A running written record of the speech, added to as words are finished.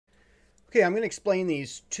Okay, I'm going to explain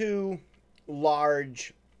these two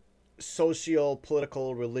large socio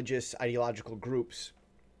political, religious, ideological groups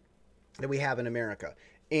that we have in America.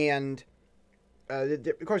 And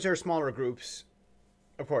of course, there are smaller groups.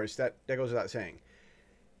 Of course, that goes without saying.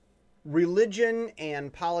 Religion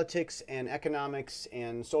and politics and economics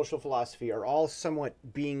and social philosophy are all somewhat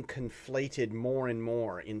being conflated more and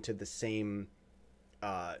more into the same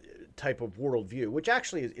type of worldview, which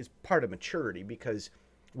actually is part of maturity because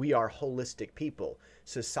we are holistic people.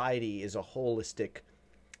 Society is a holistic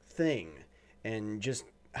thing. And just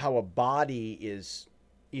how a body is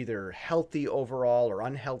either healthy overall or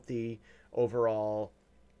unhealthy overall,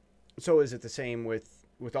 so is it the same with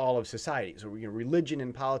all of society. So, religion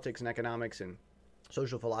and politics and economics and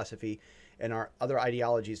social philosophy and our other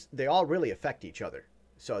ideologies, they all really affect each other.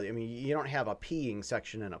 So, I mean, you don't have a peeing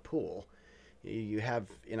section in a pool. You have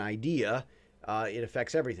an idea, it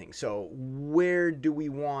affects everything. So where do we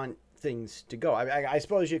want things to go? I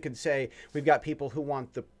suppose you could say we've got people who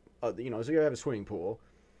want so you have a swimming pool.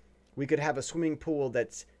 We could have a swimming pool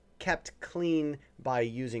that's kept clean by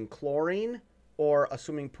using chlorine, or a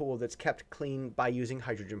swimming pool that's kept clean by using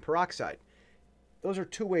hydrogen peroxide. Those are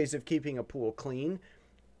two ways of keeping a pool clean.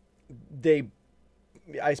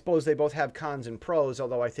 I suppose they both have cons and pros,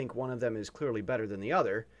 although I think one of them is clearly better than the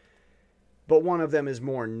other. But one of them is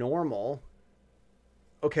more normal.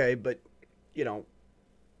 Okay, but,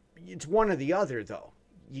 it's one or the other, though.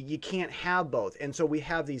 You can't have both. And so we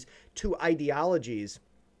have these two ideologies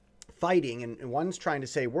fighting, and one's trying to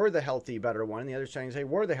say we're the healthy, better one, and the other's trying to say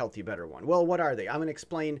we're the healthy, better one. Well, what are they? I'm going to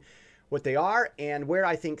explain what they are and where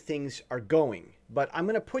I think things are going. But I'm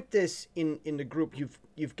going to put this in the group.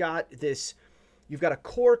 You've got a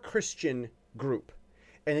core Christian group.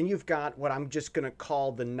 And then you've got what I'm just going to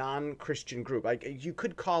call the non-Christian group. You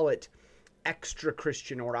could call it extra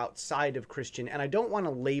Christian or outside of Christian, and I don't want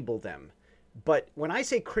to label them. But when I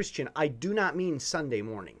say Christian, I do not mean Sunday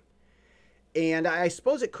morning. And I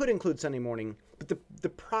suppose it could include Sunday morning, but the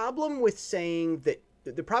problem with saying that,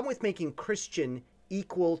 the problem with making Christian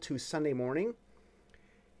equal to Sunday morning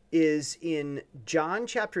is in John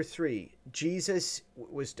chapter 3, Jesus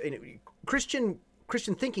was, Christian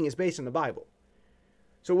thinking is based on the Bible.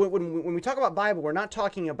 So when we talk about Bible, we're not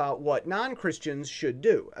talking about what non-Christians should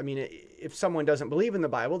do. I mean, if someone doesn't believe in the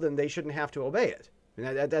Bible, then they shouldn't have to obey it.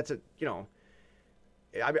 And that's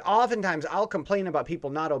I mean, oftentimes I'll complain about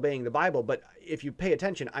people not obeying the Bible, but if you pay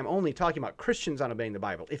attention, I'm only talking about Christians not obeying the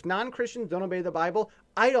Bible. If non-Christians don't obey the Bible,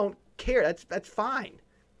 I don't care. That's fine.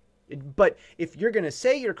 But if you're going to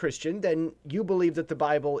say you're Christian, then you believe that the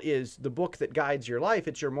Bible is the book that guides your life.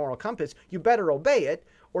 It's your moral compass. You better obey it,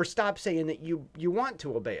 or stop saying that you want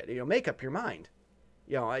to obey it. Make up your mind.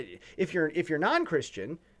 If you're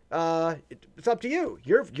non-Christian, it's up to you.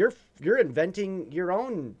 You're inventing your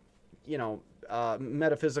own,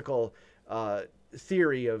 metaphysical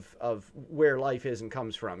theory of where life is and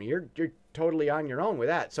comes from. You're totally on your own with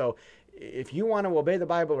that. So if you want to obey the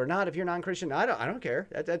Bible or not, if you're non-Christian, I don't care.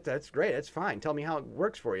 That's great. That's fine. Tell me how it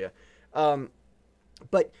works for you.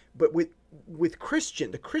 But with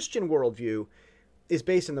Christian, the Christian worldview is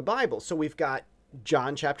based on the Bible. So we've got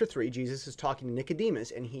John chapter 3. Jesus is talking to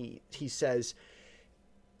Nicodemus, and he says,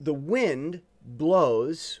 the wind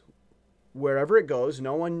blows wherever it goes.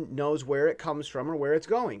 No one knows where it comes from or where it's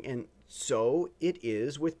going. And so it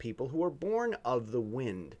is with people who are born of the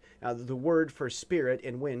wind. Now, the word for spirit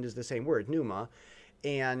and wind is the same word, pneuma.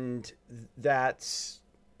 And that's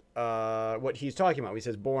what he's talking about. When he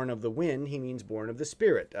says born of the wind, he means born of the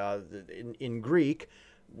Spirit. In Greek,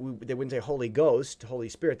 they wouldn't say Holy Ghost, Holy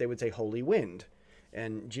Spirit. They would say Holy Wind.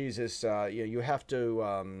 And Jesus, you have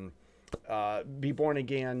to be born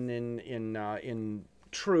again in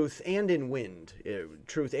truth and in wind,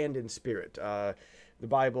 truth and in spirit. The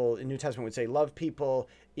Bible in New Testament would say love people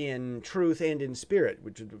in truth and in spirit,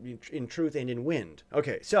 which would be in truth and in wind.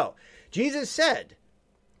 Okay, so Jesus said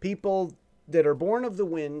people that are born of the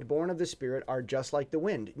wind, born of the Spirit, are just like the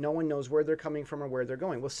wind. No one knows where they're coming from or where they're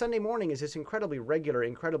going. Well, Sunday morning is this incredibly regular,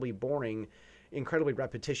 incredibly boring, incredibly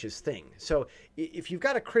repetitious thing. So if you've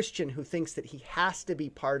got a Christian who thinks that he has to be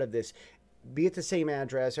part of this, be at the same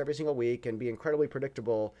address every single week and be incredibly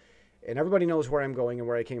predictable, and everybody knows where I'm going and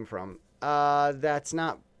where I came from, that's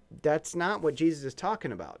not what Jesus is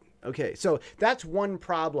talking about. Okay, so that's one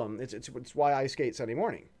problem. It's why I skate Sunday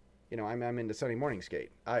morning. I'm into Sunday morning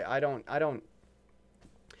skate. I don't.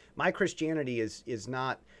 My Christianity is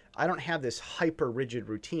not. I don't have this hyper rigid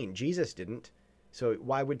routine. Jesus didn't. So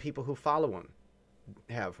why would people who follow him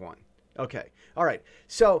have one? Okay. All right.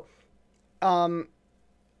 So,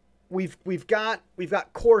 we've got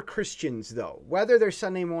core Christians though, whether they're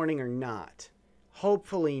Sunday morning or not.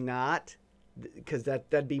 Hopefully not. because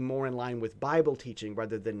that'd be more in line with Bible teaching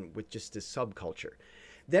rather than with just this subculture.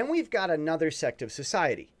 Then we've got another sect of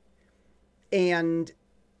society, and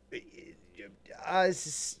a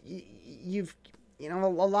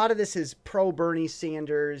lot of this is pro Bernie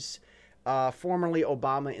Sanders, formerly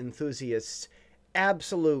Obama enthusiasts,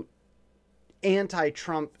 absolute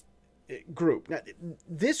anti-Trump group. Now,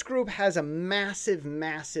 this group has a massive,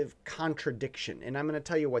 massive contradiction, and I'm going to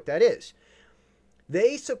tell you what that is.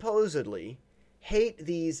 They supposedly hate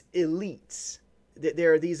these elites.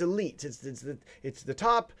 There are these elites. It's the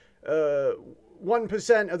top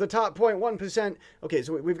 1% of the top 0.1%. Okay,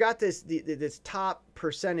 so we've got this top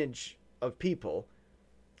percentage of people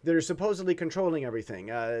that are supposedly controlling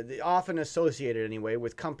everything, often associated anyway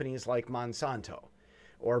with companies like Monsanto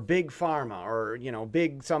or Big Pharma or,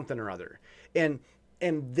 big something or other. And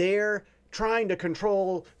they're trying to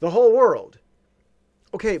control the whole world.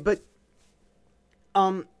 Okay, but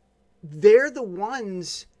they're the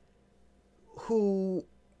ones who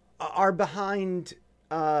are behind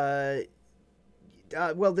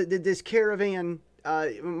this caravan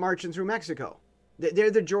marching through Mexico.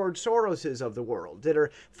 They're the George Soroses of the world that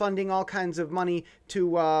are funding all kinds of money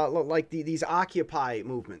to these Occupy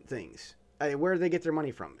movement things. Where do they get their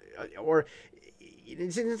money from? Or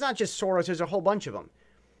it's not just Soros. There's a whole bunch of them.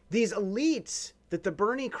 These elites that the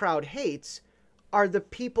Bernie crowd hates are the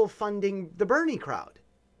people funding the Bernie crowd.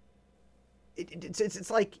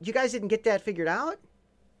 It's like you guys didn't get that figured out.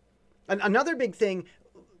 Another big thing.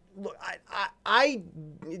 Look,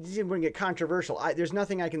 it's going to get controversial. There's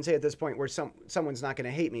nothing I can say at this point where someone's not going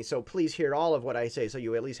to hate me. So please hear all of what I say so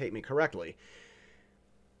you at least hate me correctly.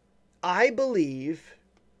 I believe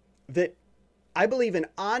in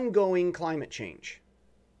ongoing climate change.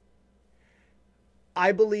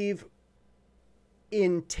 I believe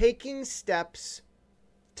in taking steps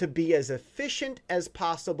to be as efficient as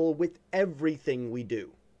possible with everything we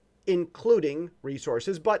do, including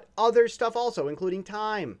resources, but other stuff also, including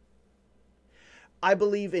time. I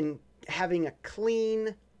believe in having a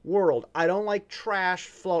clean world. I don't like trash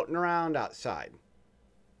floating around outside.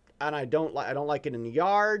 And I don't like it in the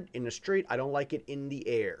yard, in the street. I don't like it in the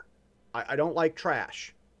air. I don't like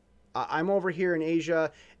trash. I'm over here in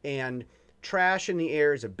Asia, and trash in the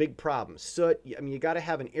air is a big problem. Soot, you got to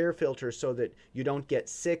have an air filter so that you don't get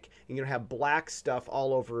sick and you don't have black stuff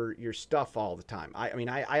all over your stuff all the time.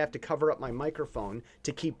 I have to cover up my microphone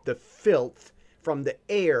to keep the filth from the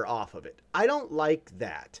air off of it. I don't like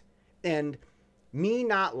that. And me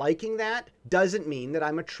not liking that doesn't mean that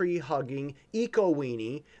I'm a tree-hugging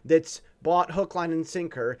eco-weenie that's bought hook, line, and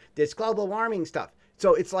sinker, this global warming stuff.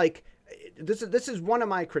 So it's like, this is one of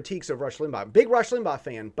my critiques of Rush Limbaugh. Big Rush Limbaugh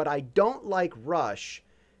fan, but I don't like Rush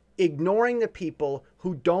ignoring the people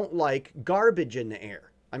who don't like garbage in the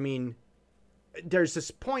air. There's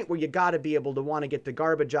this point where you got to be able to want to get the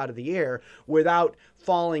garbage out of the air without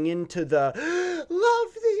falling into the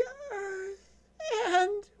love the earth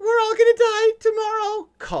and we're all going to die tomorrow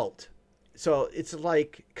cult. So it's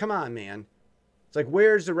like, come on, man. It's like,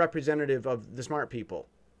 where's the representative of the smart people?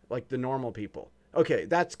 Like the normal people. Okay,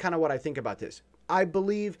 that's kind of what I think about this. I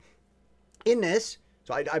believe in this.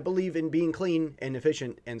 So I believe in being clean and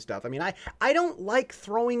efficient and stuff. I don't like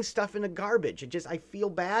throwing stuff in the garbage. I feel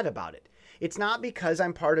bad about it. It's not because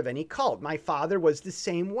I'm part of any cult. My father was the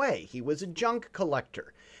same way. He was a junk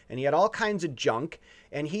collector, and he had all kinds of junk,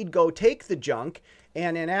 and he'd go take the junk,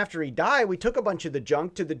 and then after he died, we took a bunch of the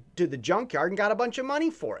junk to the junkyard and got a bunch of money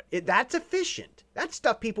for it. That's efficient. That's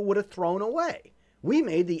stuff people would have thrown away. We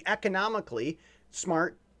made the economically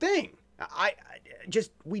smart thing.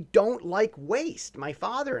 We don't like waste. My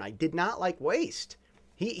father and I did not like waste.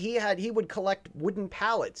 He would collect wooden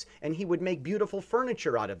pallets and he would make beautiful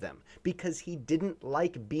furniture out of them because he didn't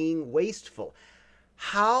like being wasteful.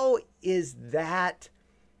 How is that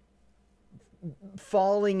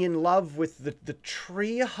falling in love with the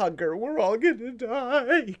tree hugger, we're all gonna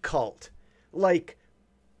die cult?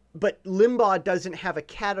 But Limbaugh doesn't have a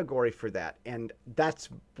category for that, and that's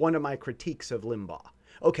one of my critiques of Limbaugh.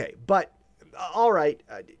 Okay, but all right,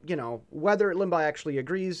 whether Limbaugh actually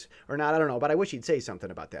agrees or not, I don't know, but I wish he'd say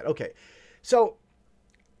something about that. Okay, so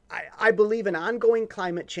I believe in ongoing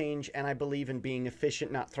climate change, and I believe in being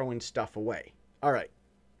efficient, not throwing stuff away. All right.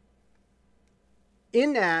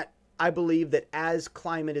 In that, I believe that as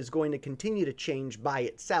climate is going to continue to change by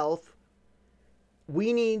itself,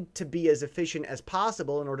 we need to be as efficient as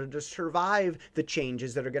possible in order to survive the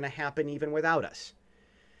changes that are going to happen even without us.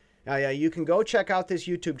 Now, you can go check out this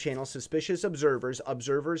YouTube channel, Suspicious Observers.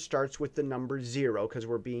 Observers starts with the number 0 because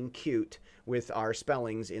we're being cute with our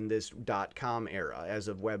spellings in this .com era. As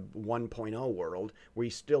of Web 1.0 world,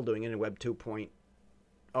 we're still doing it in Web 2.0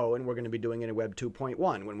 Oh, and we're going to be doing it in Web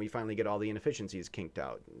 2.1 when we finally get all the inefficiencies kinked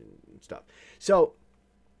out and stuff. So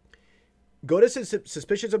go to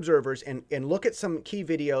Suspicious Observers and look at some key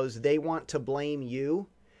videos. They want to blame you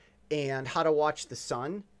and how to watch the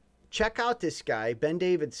sun. Check out this guy, Ben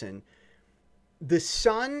Davidson. The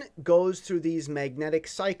sun goes through these magnetic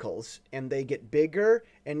cycles, and they get bigger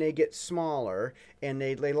and they get smaller, and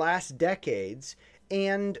they last decades.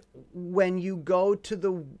 And when you go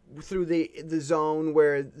to through the zone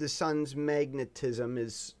where the sun's magnetism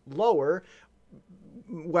is lower,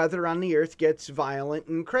 weather on the earth gets violent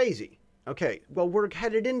and crazy. Okay, well, we're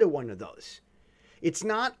headed into one of those. It's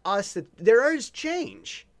not us that there is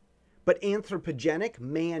change, but anthropogenic,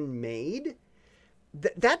 man-made,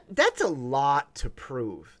 that's a lot to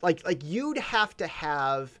prove. Like you'd have to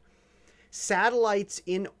have satellites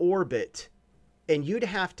in orbit, and you'd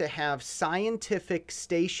have to have scientific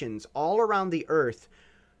stations all around the earth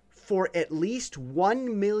for at least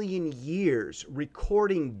 1 million years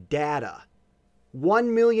recording data.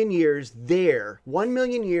 1 million years there. 1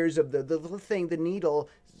 million years of the little thing, the needle,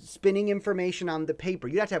 spinning information on the paper.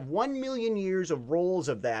 You'd have to have 1 million years of rolls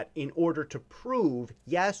of that in order to prove,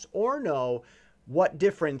 yes or no, what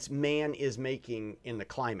difference man is making in the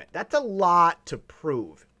climate. That's a lot to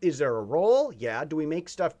prove. Is there a role? Yeah. Do we make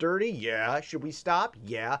stuff dirty? Yeah. Should we stop?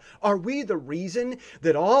 Yeah. Are we the reason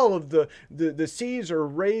that all of the seas are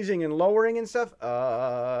raising and lowering and stuff?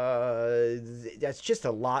 That's just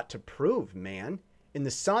a lot to prove, man. And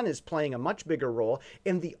the sun is playing a much bigger role.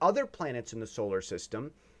 And the other planets in the solar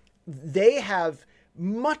system, they have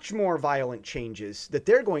much more violent changes that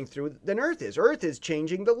they're going through than Earth is. Earth is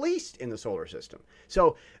changing the least in the solar system.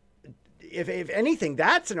 So if anything,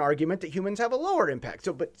 that's an argument that humans have a lower impact.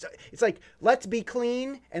 But it's like, let's be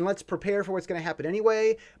clean and let's prepare for what's going to happen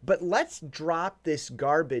anyway. But let's drop this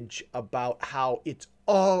garbage about how it's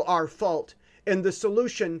all our fault. And the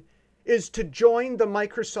solution is to join the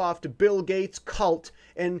Microsoft Bill Gates cult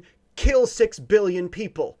and kill 6 billion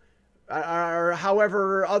people. Or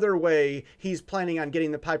however other way he's planning on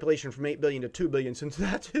getting the population from 8 billion to 2 billion, since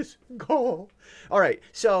that's his goal. All right,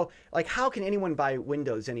 so like, how can anyone buy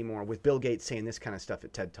Windows anymore with Bill Gates saying this kind of stuff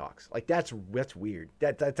at TED Talks? Like, that's weird.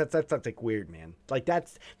 That's like weird, man. Like,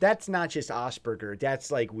 that's not just Asperger.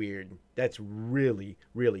 That's like weird. That's really,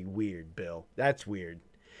 really weird, Bill. That's weird.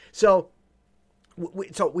 So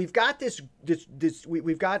we've got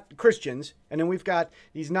we've got Christians, and then we've got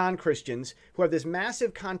these non-Christians who have this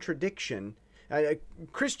massive contradiction.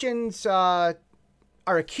 Christians are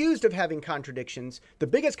accused of having contradictions. The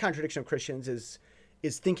biggest contradiction of Christians is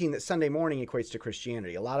thinking that Sunday morning equates to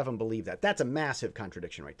Christianity. A lot of them believe that. That's a massive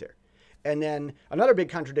contradiction right there. And then another big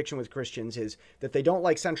contradiction with Christians is that they don't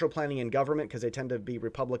like central planning in government because they tend to be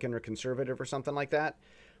Republican or conservative or something like that.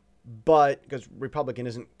 But because Republican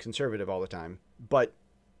isn't conservative all the time, but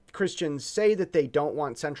Christians say that they don't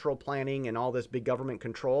want central planning and all this big government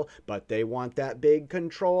control, but they want that big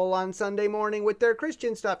control on Sunday morning with their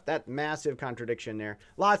Christian stuff. That massive contradiction there.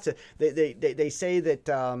 Lots of they say that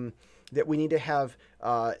that we need to have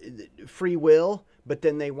free will, but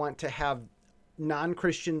then they want to have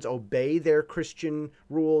non-Christians obey their Christian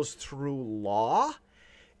rules through law.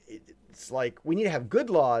 It's like, we need to have good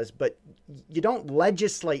laws, but you don't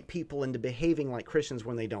legislate people into behaving like Christians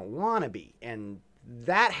when they don't want to be. And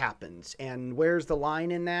that happens. And where's the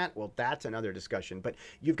line in that? Well, that's another discussion. But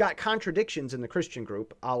you've got contradictions in the Christian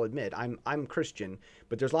group. I'll admit, I'm Christian,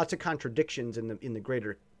 but there's lots of contradictions in the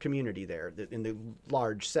greater community there, in the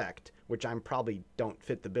large sect, which I'm probably don't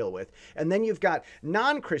fit the bill with. And then you've got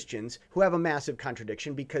non-Christians who have a massive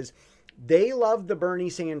contradiction because they love the Bernie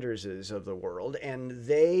Sanderses of the world, and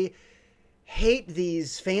they hate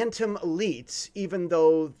these phantom elites, even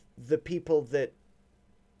though the people that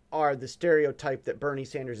are the stereotype that Bernie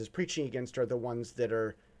Sanders is preaching against are the ones that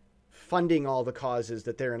are funding all the causes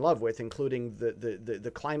that they're in love with, including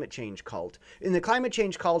the climate change cult. And the climate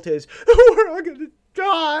change cult is, we're all going to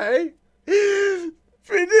die. Elysium,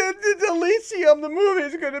 the movie,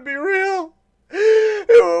 is going to be real.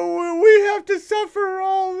 We have to suffer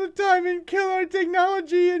all the time and kill our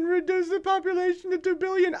technology and reduce the population to 2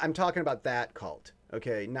 billion. I'm talking about that cult,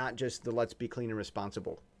 okay? Not just the let's be clean and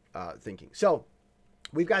responsible thinking. So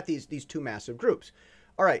we've got these two massive groups.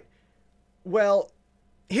 All right. Well,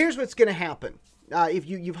 here's what's going to happen. If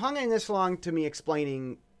you've hung in this long to me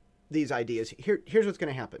explaining these ideas, here's what's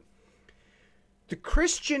going to happen. The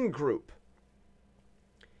Christian group,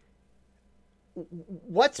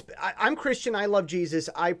 I'm Christian, I love Jesus,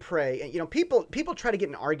 I pray. And, people try to get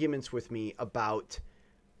in arguments with me about,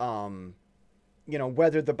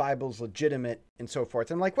 whether the Bible's legitimate and so forth.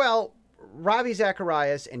 I'm like, well, Ravi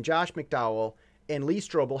Zacharias and Josh McDowell and Lee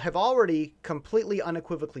Strobel have already completely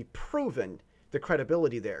unequivocally proven the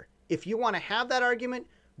credibility there. If you want to have that argument,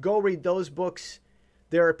 go read those books.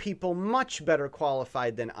 There are people much better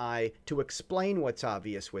qualified than I to explain what's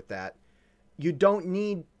obvious with that. You don't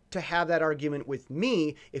need to have that argument with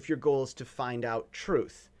me if your goal is to find out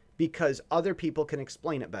truth, because other people can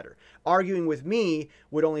explain it better. Arguing with me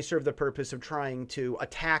would only serve the purpose of trying to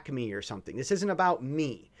attack me or something. This isn't about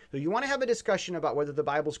me. So you want to have a discussion about whether the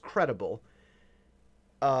Bible's credible,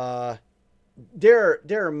 that's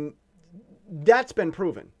been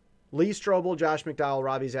proven. Lee Strobel, Josh McDowell,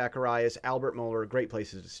 Ravi Zacharias, Albert Mohler, great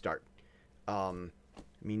places to start.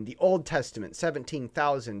 The Old Testament,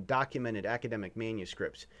 17,000 documented academic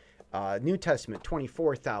manuscripts. New Testament,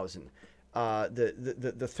 24,000.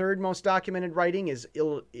 The third most documented writing is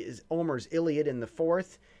Homer's Iliad, and the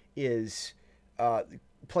fourth is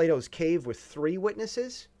Plato's Cave with 3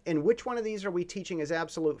 witnesses. And which one of these are we teaching as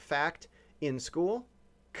absolute fact in school?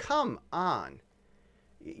 Come on.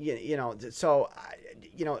 There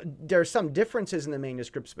are some differences in the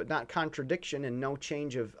manuscripts, but not contradiction and no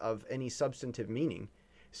change of any substantive meaning.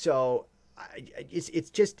 So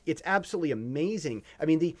it's absolutely amazing. I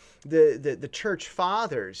mean, the church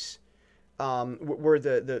fathers were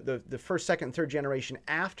the first, second, third generation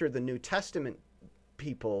after the New Testament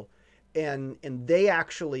people, and they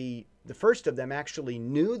actually, the first of them actually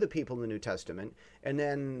knew the people in the New Testament, and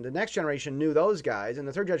then the next generation knew those guys, and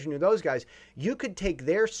the third generation knew those guys. You could take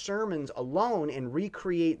their sermons alone and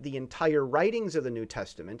recreate the entire writings of the New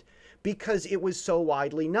Testament because it was so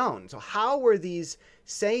widely known. So how were these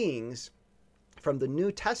sayings from the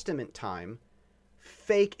New Testament time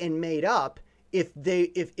fake and made up if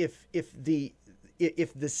the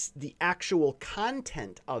actual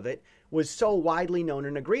content of it was so widely known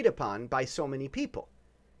and agreed upon by so many people?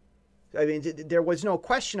 I mean, there was no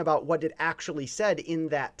question about what it actually said in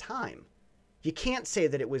that time. You can't say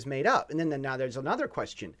that it was made up. And then now there's another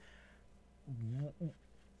question.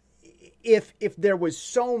 If there was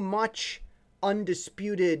so much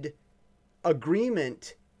undisputed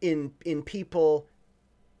agreement in people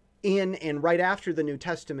in and right after the New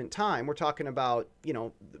Testament time, we're talking about,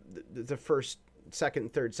 the first,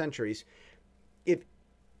 second, third centuries.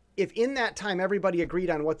 If in that time everybody agreed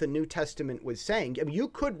on what the New Testament was saying, I mean, you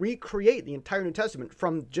could recreate the entire New Testament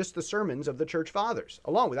from just the sermons of the church fathers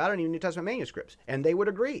alone without any New Testament manuscripts, and they would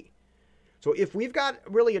agree. So if we've got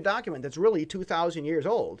really a document that's really 2,000 years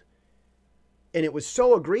old, and it was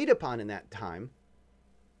so agreed upon in that time,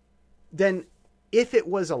 then if it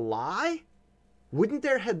was a lie, wouldn't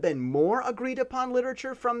there have been more agreed upon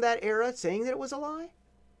literature from that era saying that it was a lie?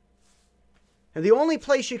 And the only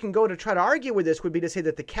place you can go to try to argue with this would be to say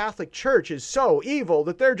that the Catholic Church is so evil,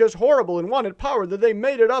 that they're just horrible and wanted power, that they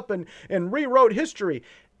made it up and rewrote history.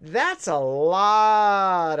 That's a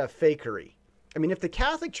lot of fakery. I mean, if the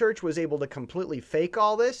Catholic Church was able to completely fake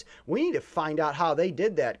all this, we need to find out how they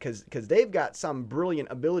did that, because they've got some brilliant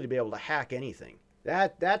ability to be able to hack anything.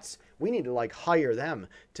 We need to hire them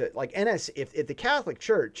to if the Catholic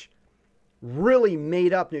Church really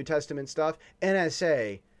made up New Testament stuff,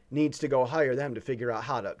 NSA needs to go hire them to figure out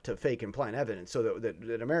how to fake and plant evidence so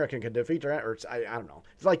that America can defeat their, or I don't know.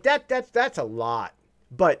 It's like that's a lot,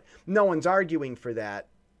 but no one's arguing for that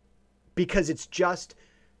because it's just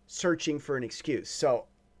searching for an excuse. So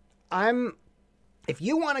if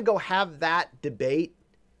you want to go have that debate,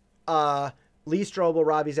 Lee Strobel,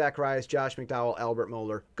 Ravi Zacharias, Josh McDowell, Albert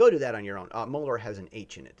Mohler, go do that on your own. Mohler has an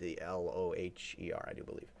H in it, the Loher, I do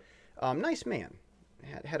believe. Nice man.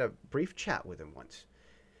 Had a brief chat with him once.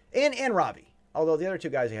 And Ravi, although the other two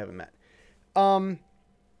guys I haven't met.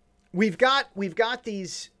 We've got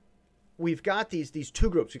these two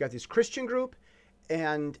groups. We've got this Christian group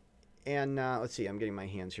and let's see, I'm getting my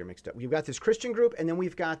hands here mixed up. We've got this Christian group, and then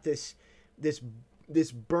we've got this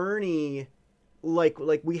Bernie,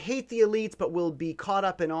 like we hate the elites, but we'll be caught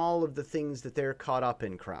up in all of the things that they're caught up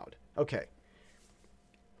in crowd. Okay.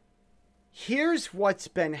 Here's what's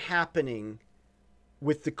been happening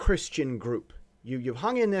with the Christian group. You've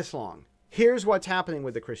hung in this long. Here's what's happening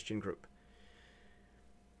with the Christian group.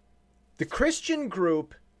 The Christian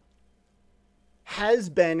group has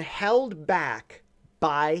been held back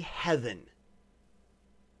by heaven.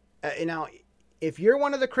 Now, if you're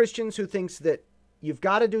one of the Christians who thinks that you've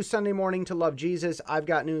got to do Sunday morning to love Jesus, I've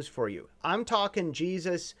got news for you. I'm talking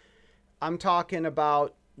Jesus. I'm talking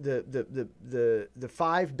about the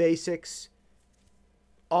 5 basics,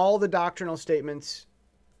 all the doctrinal statements.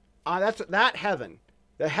 That's that heaven.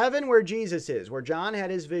 The heaven where Jesus is, where John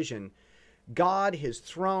had his vision. God, his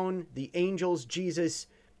throne, the angels, Jesus,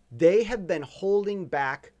 they have been holding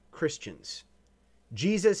back Christians.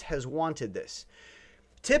 Jesus has wanted this.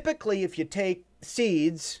 Typically, if you take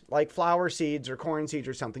seeds, like flower seeds or corn seeds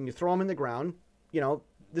or something, you throw them in the ground,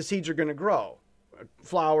 the seeds are going to grow.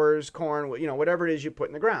 Flowers, corn, whatever it is you put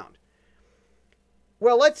in the ground.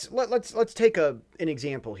 Well, let's take an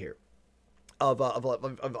example here of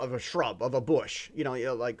a shrub, of a bush,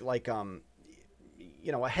 like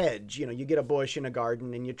a hedge. You get a bush in a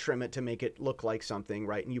garden and you trim it to make it look like something,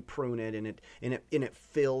 right? And you prune it and it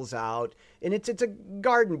fills out, and it's a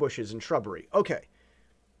garden, bushes and shrubbery. Okay.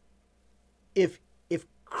 If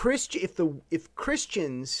Christians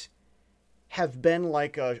have been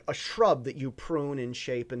like a shrub that you prune and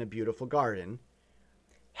shape in a beautiful garden,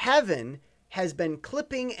 heaven has been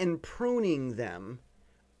clipping and pruning them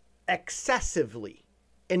excessively,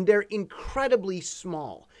 and they're incredibly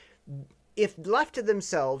small. If left to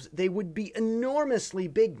themselves, they would be enormously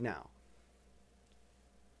big now.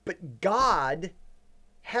 But God,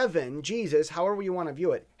 heaven, Jesus, however you want to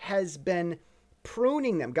view it, has been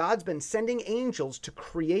pruning them. God's been sending angels to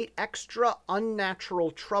create extra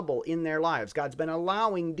unnatural trouble in their lives. God's been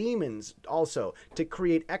allowing demons also to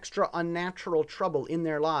create extra unnatural trouble in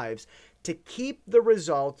their lives to keep the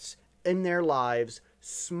results in their lives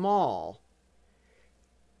small.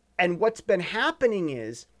 And what's been happening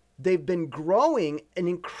is they've been growing an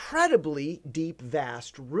incredibly deep,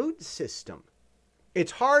 vast root system.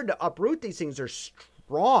 It's hard to uproot these things. They're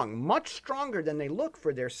strong, much stronger than they look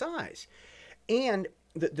for their size. And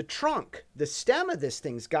the trunk, the stem of this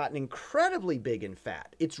thing's gotten incredibly big and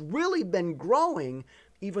fat. It's really been growing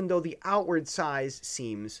even though the outward size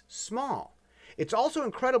seems small. It's also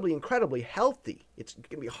incredibly, incredibly healthy. It's going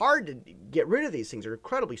to be hard to get rid of these things. They're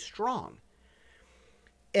incredibly strong.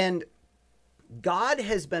 And God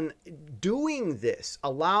has been doing this,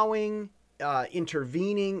 allowing,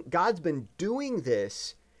 intervening. God's been doing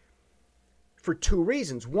this for two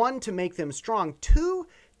reasons. One, to make them strong. Two,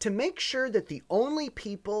 to make sure that the only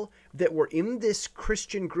people that were in this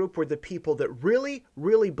Christian group were the people that really,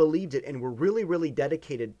 really believed it and were really, really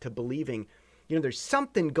dedicated to believing, there's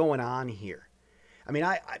something going on here. I mean,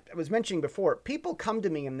 I was mentioning before, people come to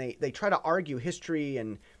me and they try to argue history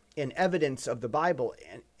and evidence of the Bible.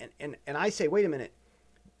 And I say, wait a minute,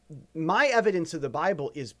 my evidence of the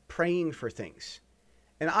Bible is praying for things.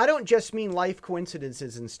 And I don't just mean life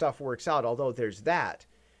coincidences and stuff works out, although there's that.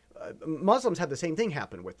 Muslims have the same thing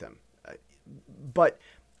happen with them. But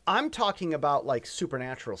I'm talking about like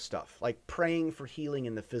supernatural stuff, like praying for healing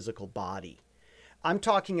in the physical body. I'm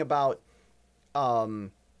talking about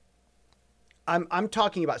I'm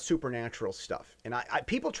talking about supernatural stuff. And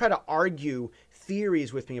people try to argue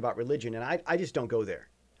theories with me about religion, and I just don't go there.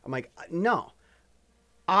 I'm like, no.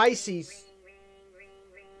 I see...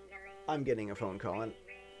 I'm getting a phone call.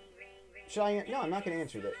 Should I... No, I'm not going to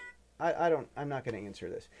answer that. I'm not going to answer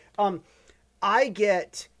this. I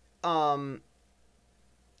get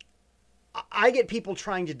people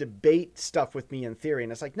trying to debate stuff with me in theory,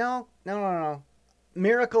 and it's like, no.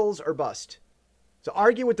 Miracles or bust. So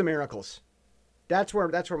argue with the miracles. That's where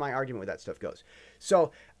my argument with that stuff goes.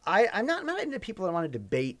 So I'm not into people that want to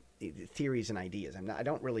debate theories and ideas. I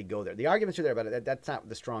don't really go there. The arguments are there, but that's not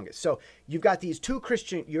the strongest. So you've got these two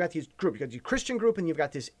Christian, you got these groups. You've got the Christian group and you've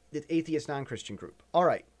got this atheist non-Christian group. All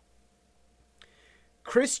right.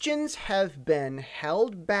 Christians have been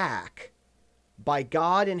held back by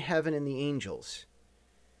God in heaven and the angels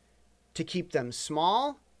to keep them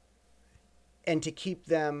small and to keep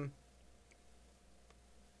them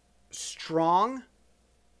strong,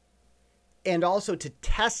 and also to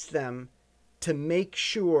test them to make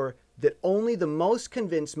sure that only the most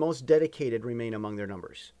convinced, most dedicated remain among their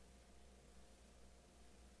numbers.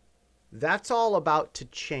 That's all about to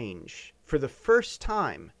change for the first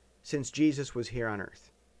time since Jesus was here on earth.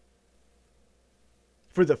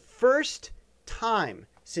 For the first time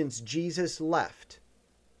since Jesus left,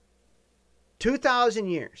 2,000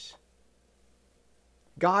 years,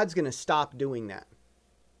 God's going to stop doing that.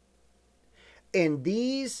 And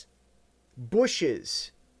these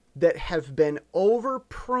bushes that have been over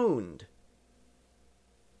pruned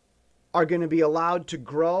are going to be allowed to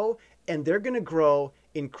grow, and they're going to grow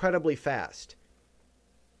incredibly fast.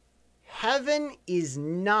 Heaven is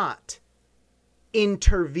not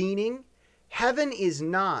intervening. Heaven is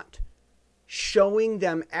not showing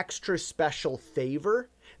them extra special favor.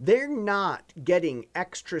 They're not getting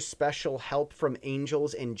extra special help from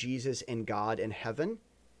angels and Jesus and God and heaven.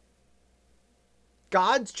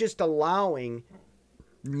 God's just allowing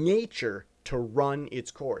nature to run its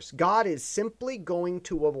course. God is simply going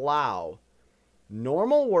to allow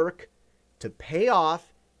normal work to pay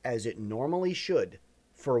off as it normally should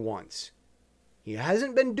for once. He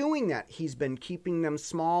hasn't been doing that. He's been keeping them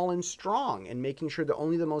small and strong and making sure that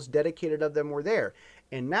only the most dedicated of them were there.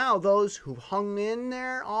 And now those who hung in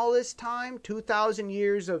there all this time, 2,000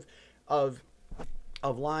 years of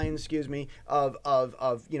lines,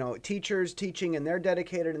 of teachers teaching, and they're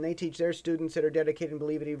dedicated, and they teach their students that are dedicated and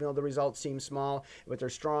believe it, even though the results seem small, but they're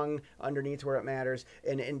strong underneath where it matters.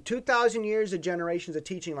 And in 2,000 years of generations of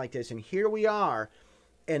teaching like this, and here we are,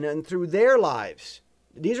 and through their lives,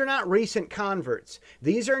 these are not recent converts.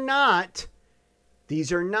 These are not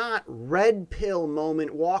red pill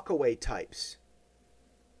moment walkaway types.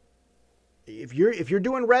 If you're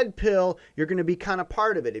doing red pill, you're going to be kind of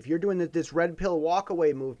part of it. If you're doing this red pill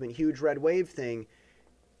walkaway movement, huge red wave thing,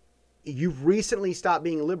 you've recently stopped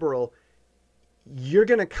being liberal, you're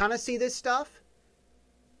going to kind of see this stuff.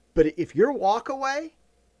 But if you're walkaway,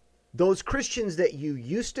 those Christians that you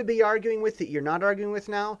used to be arguing with that you're not arguing with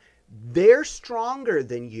now, they're stronger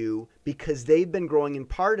than you because they've been growing in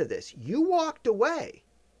part of this. You walked away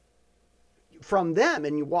from them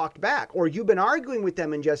and you walked back, or you've been arguing with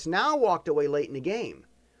them and just now walked away late in the game.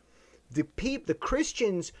 The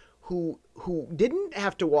Christians who didn't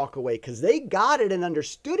have to walk away because they got it and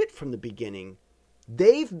understood it from the beginning,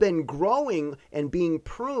 they've been growing and being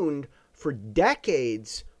pruned for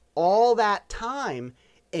decades, all that time,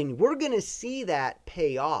 and we're going to see that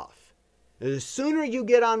pay off. The sooner you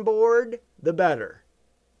get on board, the better.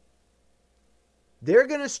 They're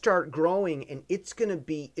going to start growing, and it's going to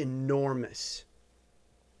be enormous.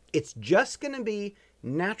 It's just going to be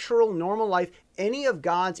natural, normal life. Any of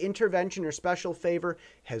God's intervention or special favor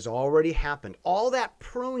has already happened. All that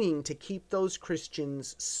pruning to keep those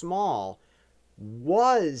Christians small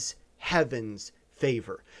was heaven's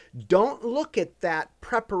favor. Don't look at that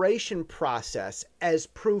preparation process as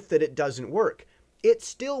proof that it doesn't work. It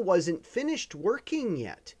still wasn't finished working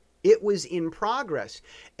yet. It was in progress.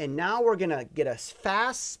 And now we're going to get a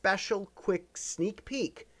fast, special, quick sneak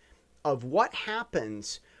peek of what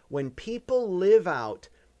happens when people live out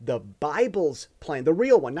the Bible's plan, the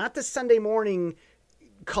real one, not the Sunday morning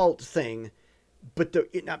cult thing, but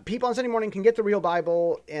people on Sunday morning can get the real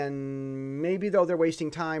Bible, and maybe though they're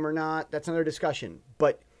wasting time or not, that's another discussion.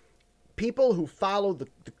 But people who follow the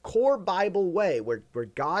core Bible way, where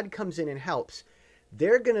God comes in and helps,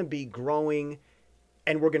 they're going to be growing.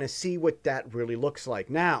 And we're going to see what that really looks like.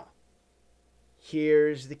 Now,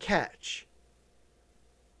 here's the catch.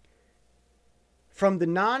 From the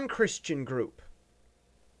non-Christian group,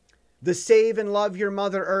 the save and love your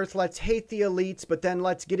Mother Earth, let's hate the elites, but then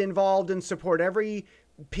let's get involved and support every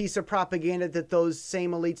piece of propaganda that those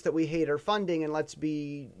same elites that we hate are funding, and let's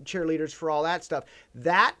be cheerleaders for all that stuff.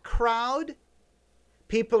 That crowd,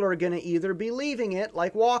 people are going to either be leaving it,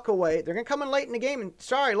 like walk away. They're going to come in late in the game and,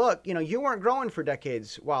 sorry, look, you weren't growing for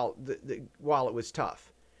decades while it was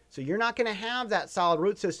tough. So you're not going to have that solid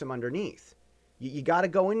root system underneath. You got to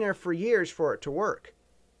go in there for years for it to work.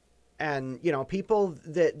 And, people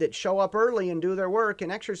that show up early and do their work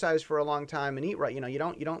and exercise for a long time and eat right, you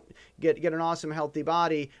don't get an awesome, healthy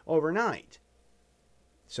body overnight.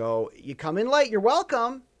 So you come in late, you're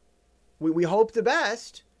welcome. We hope the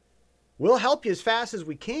best. We'll help you as fast as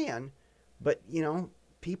we can, but,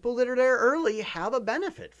 people that are there early have a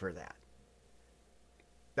benefit for that.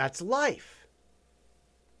 That's life.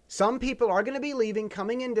 Some people are going to be leaving,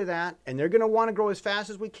 coming into that, and they're going to want to grow as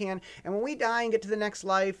fast as we can. And when we die and get to the next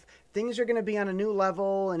life, things are going to be on a new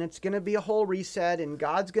level, and it's going to be a whole reset, and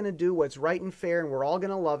God's going to do what's right and fair, and we're all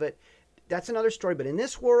going to love it. That's another story. But in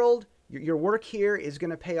this world, your work here is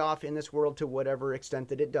going to pay off in this world to whatever extent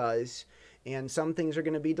that it does. And some things are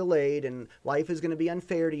going to be delayed, and life is going to be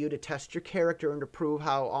unfair to you to test your character and to prove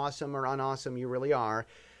how awesome or unawesome you really are.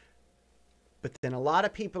 But then a lot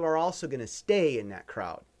of people are also going to stay in that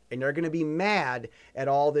crowd, and they're going to be mad at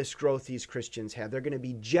all this growth these Christians have. They're going to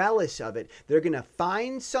be jealous of it. They're going to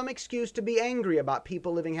find some excuse to be angry about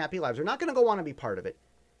people living happy lives. They're not going to go want to be part of it.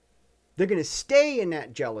 They're going to stay in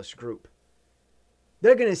that jealous group.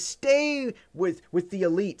 They're going to stay with the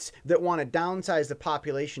elites that want to downsize the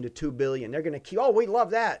population to 2 billion. They're going to keep, we love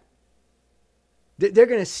that. They're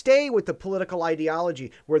going to stay with the political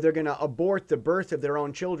ideology where they're going to abort the birth of their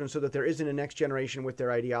own children so that there isn't a next generation with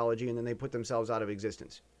their ideology, and then they put themselves out of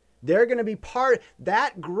existence. They're going to be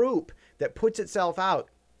that group that puts itself out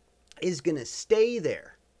is going to stay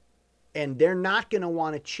there, and they're not going to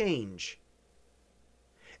want to change.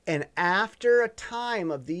 And after a time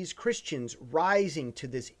of these Christians rising to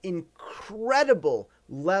this incredible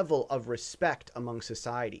level of respect among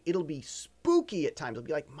society, it'll be spooky at times. It'll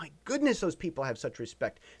be like, my goodness, those people have such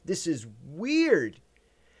respect. This is weird.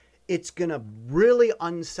 It's going to really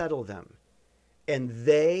unsettle them. And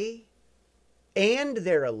they and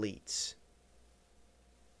their elites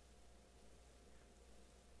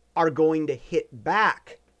are going to hit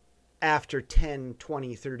back after 10,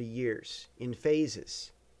 20, 30 years in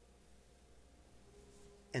phases.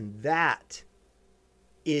 And that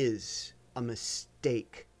is a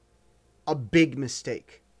mistake, a big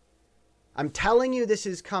mistake. I'm telling you this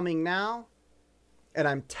is coming now, and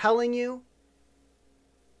I'm telling you,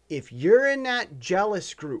 if you're in that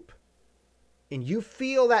jealous group and you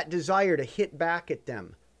feel that desire to hit back at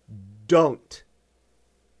them, don't.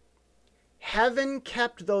 Heaven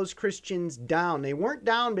kept those Christians down. They weren't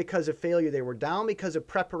down because of failure. They were down because of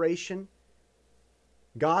preparation.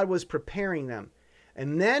 God was preparing them.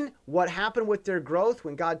 And then what happened with their growth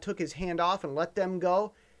when God took his hand off and let them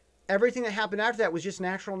go? Everything that happened after that was just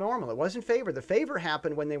natural, normal. It wasn't favor. The favor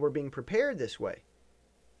happened when they were being prepared this way.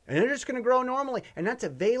 And they're just going to grow normally. And that's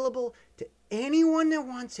available to anyone that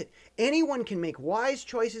wants it. Anyone can make wise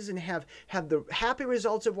choices and have the happy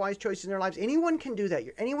results of wise choices in their lives. Anyone can do that.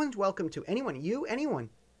 Anyone's welcome to. Anyone. You, anyone.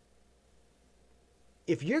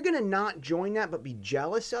 If you're going to not join that but be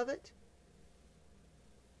jealous of it,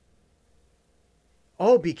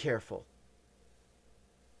 oh, be careful.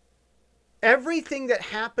 Everything that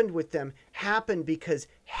happened with them happened because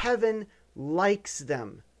heaven likes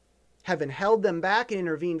them. Heaven held them back and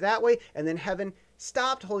intervened that way, and then heaven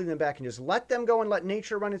stopped holding them back and just let them go and let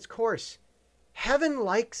nature run its course. Heaven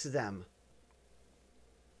likes them.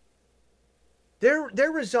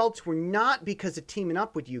 Their results were not because of teaming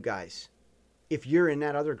up with you guys, if you're in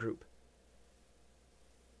that other group.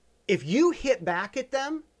 If you hit back at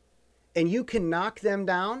them and you can knock them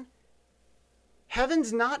down,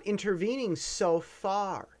 heaven's not intervening so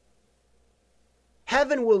far.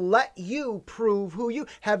 Heaven will let you prove who you...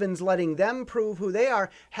 Heaven's letting them prove who they are.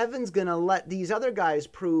 Heaven's going to let these other guys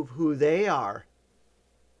prove who they are.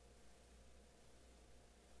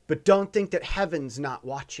 But don't think that heaven's not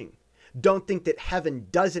watching. Don't think that heaven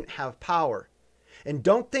doesn't have power. And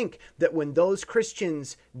don't think that when those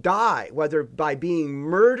Christians die, whether by being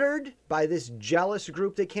murdered by this jealous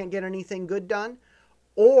group that can't get anything good done,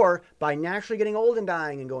 or by naturally getting old and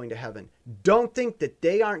dying and going to heaven, don't think that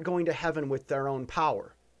they aren't going to heaven with their own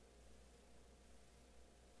power.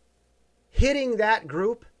 Hitting that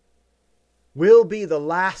group will be the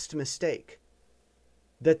last mistake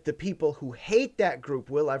that the people who hate that group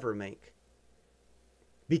will ever make.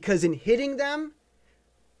 Because in hitting them,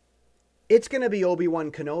 it's going to be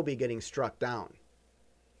Obi-Wan Kenobi getting struck down.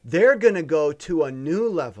 They're going to go to a new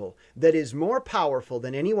level that is more powerful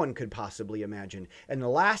than anyone could possibly imagine. And the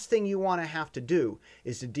last thing you want to have to do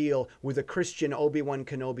is to deal with a Christian Obi-Wan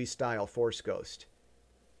Kenobi style Force Ghost.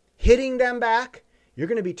 Hitting them back, you're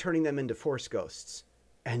going to be turning them into Force Ghosts.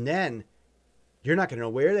 And then you're not going to know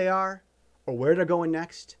where they are or where they're going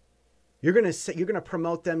next. You're going to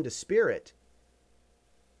promote them to spirit.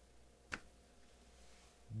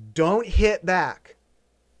 Don't hit back.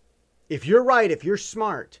 If you're right, if you're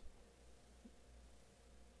smart,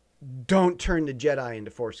 don't turn the Jedi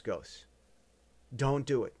into Force Ghosts. Don't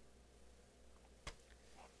do it.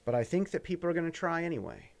 But I think that people are going to try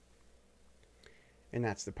anyway. And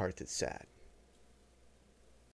that's the part that's sad.